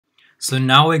So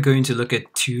now we're going to look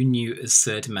at two new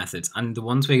assert methods, and the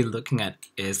ones we're looking at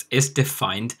is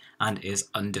isDefined and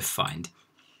isUndefined.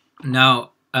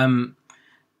 Now,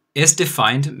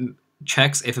 isDefined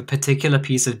checks if a particular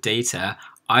piece of data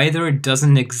either it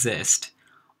doesn't exist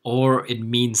or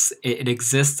it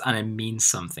exists and it means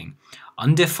something.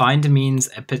 Undefined means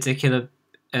a particular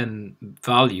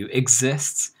value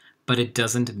exists, but it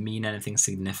doesn't mean anything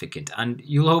significant, and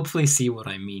you'll hopefully see what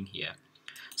I mean here.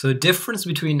 So the difference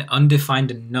between undefined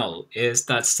and null is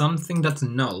that something that's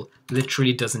null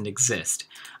literally doesn't exist.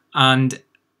 And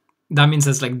that means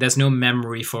there's no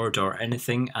memory for it or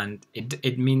anything, and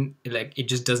it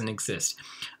just doesn't exist.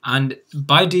 And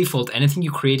by default, anything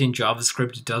you create in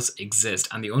JavaScript does exist.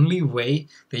 And the only way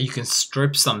that you can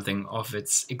strip something of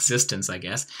its existence, I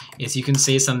guess, is you can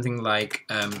say something like,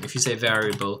 if you say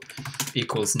variable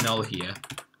equals null here,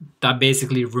 that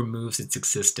basically removes its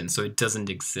existence, so it doesn't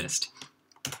exist.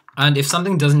 And if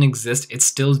something doesn't exist, it's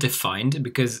still defined,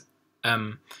 because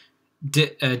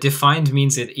defined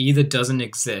means it either doesn't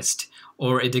exist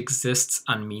or it exists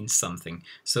and means something.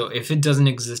 So if it doesn't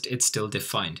exist, it's still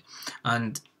defined.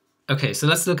 And okay, so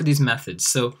let's look at these methods.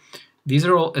 So these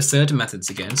are all assert methods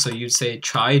again. So you say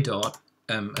try dot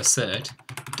assert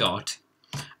dot,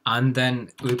 and then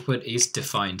we put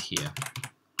isDefined here.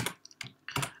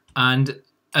 And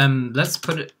let's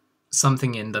put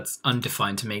something in that's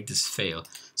undefined to make this fail.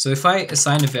 So if I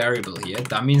assign a variable here,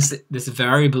 that means that this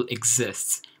variable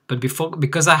exists. But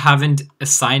because I haven't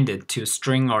assigned it to a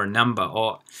string or a number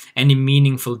or any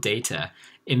meaningful data,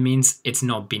 it means it's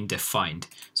not been defined.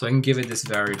 So I can give it this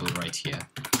variable right here.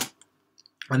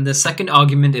 And the second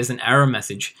argument is an error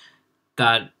message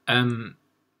that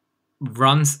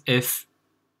runs if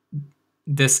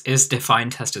this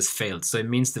isDefined test has failed. So it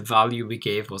means the value we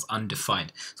gave was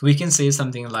undefined. So we can say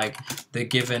something like the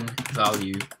given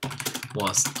value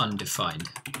was undefined.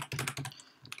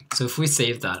 So if we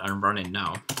save that and run it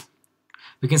now,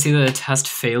 we can see that the test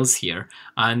fails here,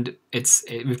 and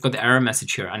we've got the error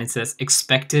message here, and it says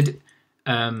expected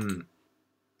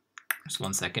just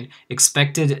one second,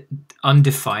 expected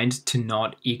undefined to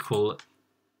not equal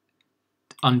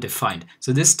undefined.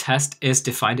 So this test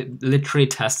isDefined. It literally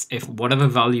tests if whatever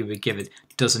value we give it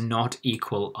does not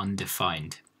equal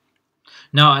undefined.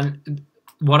 Now, and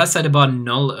what I said about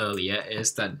null earlier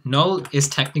is that null is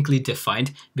technically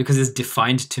defined because it's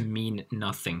defined to mean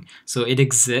nothing. So it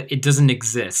doesn't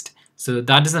exist. So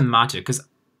that doesn't matter, because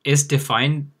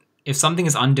isDefined, if something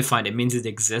is undefined, it means it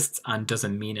exists and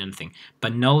doesn't mean anything.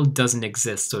 But null doesn't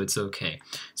exist, so it's okay.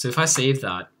 So if I save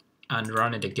that and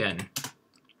run it again,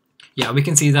 yeah, we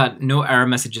can see that no error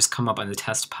messages come up and the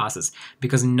test passes,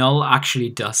 because null actually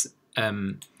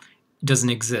doesn't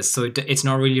exist, so it's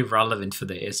not really relevant for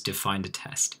the isDefined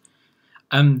test.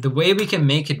 The way we can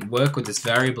make it work with this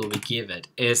variable we give it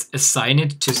is assign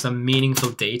it to some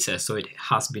meaningful data, so it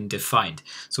has been defined.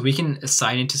 So we can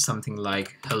assign it to something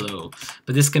like hello,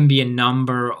 but this can be a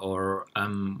number or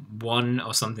one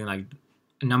or something like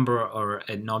a number or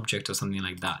an object or something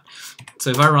like that. So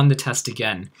if I run the test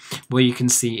again, what you can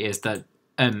see is that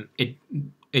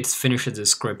it finishes the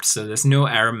script, so there's no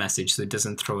error message, so it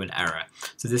doesn't throw an error.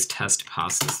 So this test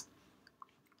passes.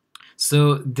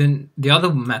 So then the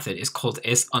other method is called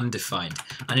isUndefined,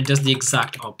 and it does the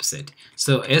exact opposite.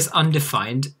 So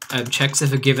isUndefined checks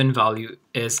if a given value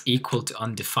is equal to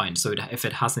undefined, so if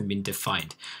it hasn't been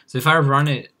defined. So if I run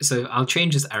it, so I'll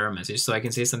change this error message, so I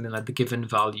can say something like the given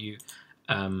value,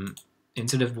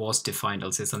 instead of was defined,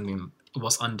 I'll say something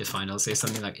was undefined, I'll say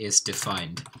something like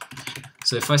isDefined.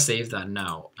 So if I save that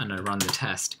now and I run the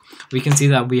test, we can see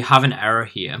that we have an error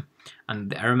here, and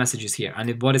the error message is here.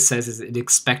 And what it says is it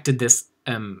expected this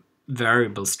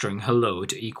variable string hello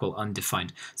to equal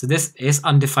undefined. So this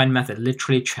isUndefined method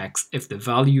literally checks if the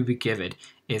value we give it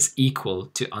is equal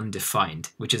to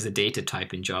undefined, which is a data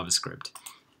type in JavaScript.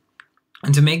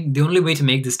 And the only way to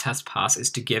make this test pass is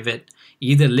to give it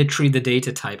either literally the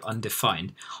data type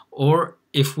undefined, or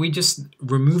if we just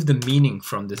remove the meaning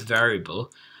from this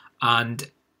variable and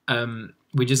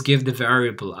we just give the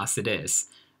variable as it is,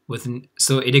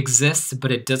 so it exists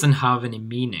but it doesn't have any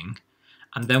meaning,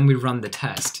 and then we run the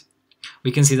test,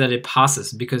 we can see that it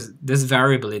passes because this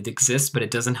variable, it exists but it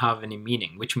doesn't have any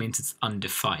meaning, which means it's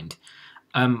undefined.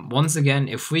 Once again,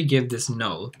 if we give this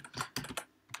null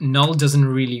doesn't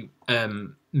really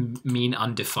mean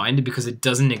undefined because it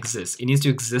doesn't exist. It needs to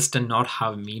exist and not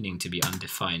have meaning to be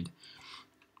undefined.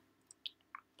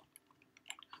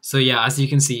 So yeah, as you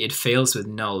can see, it fails with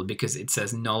null because it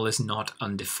says null is not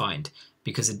undefined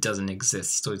because it doesn't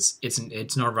exist. So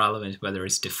it's not relevant whether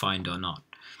it's defined or not.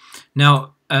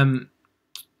 Now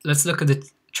let's look at the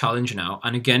challenge now,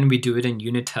 and again we do it in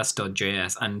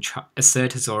unit-test.js, and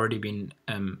assert has already been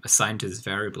assigned to this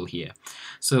variable here.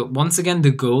 So once again, the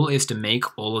goal is to make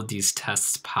all of these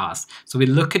tests pass. So we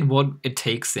look at what it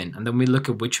takes in, and then we look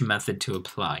at which method to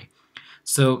apply.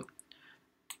 So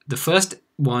the first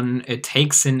one, it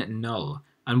takes in null,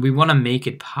 and we want to make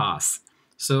it pass.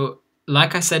 So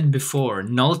like I said before,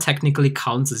 null technically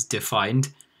counts as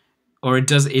defined, or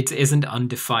it isn't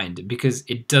undefined, because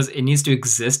it needs to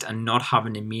exist and not have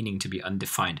any meaning to be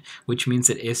undefined, which means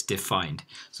it is defined.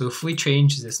 So if we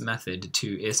change this method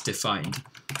to isDefined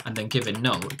and then give it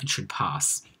null, it should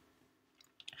pass.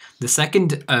 The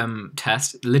second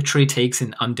test literally takes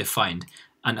in undefined,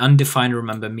 and undefined,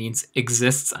 remember, means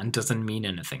exists and doesn't mean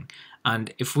anything.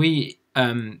 And if we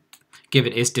give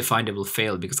it isDefined, it will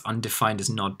fail because undefined is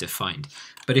not defined.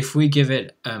 But if we give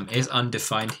it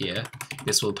isUndefined here,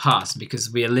 this will pass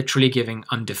because we are literally giving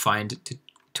undefined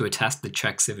to a test that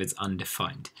checks if it's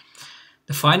undefined.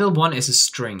 The final one is a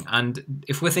string, and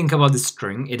if we think about the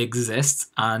string, it exists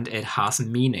and it has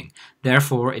meaning.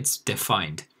 Therefore, it's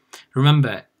defined.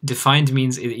 Remember, defined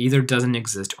means it either doesn't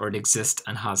exist or it exists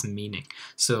and has meaning.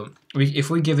 So if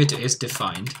we give it to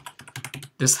isDefined,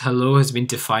 this hello has been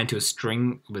defined to a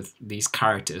string with these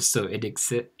characters, so it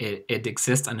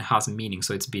exists and has meaning,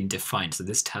 so it's been defined, so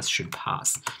this test should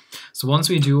pass. So once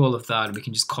we do all of that, we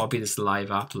can just copy this live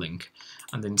app link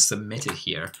and then submit it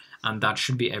here, and that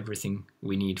should be everything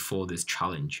we need for this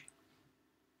challenge.